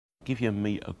give your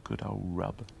meat a good old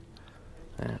rub.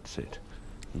 That's it.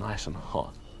 Nice and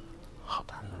hot. Hot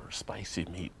and spicy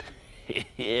meat.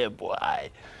 Yeah,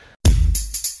 boy.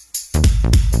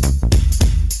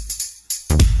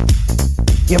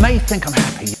 You may think I'm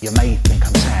happy, you may think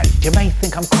I'm sad, you may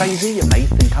think I'm crazy, you may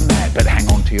think I'm mad, but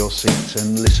hang on to your seats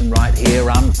and listen right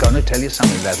here. I'm gonna tell you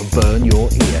something that'll burn your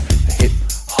ear. A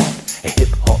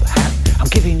hip-hop hat. I'm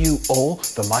giving you all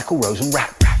the Michael Rosen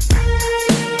rap.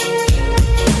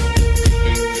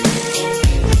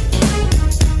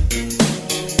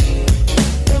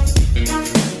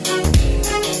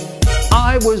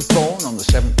 I was born on the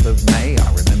 7th of May.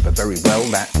 I remember very well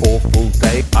that awful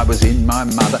day. I was in my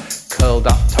mother, curled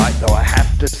up tight, though I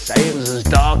have to say it was as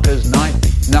dark as night.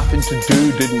 Nothing to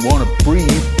do, didn't want to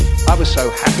breathe. I was so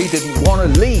happy, didn't want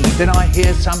to leave. Then I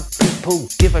hear some people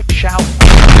give a shout.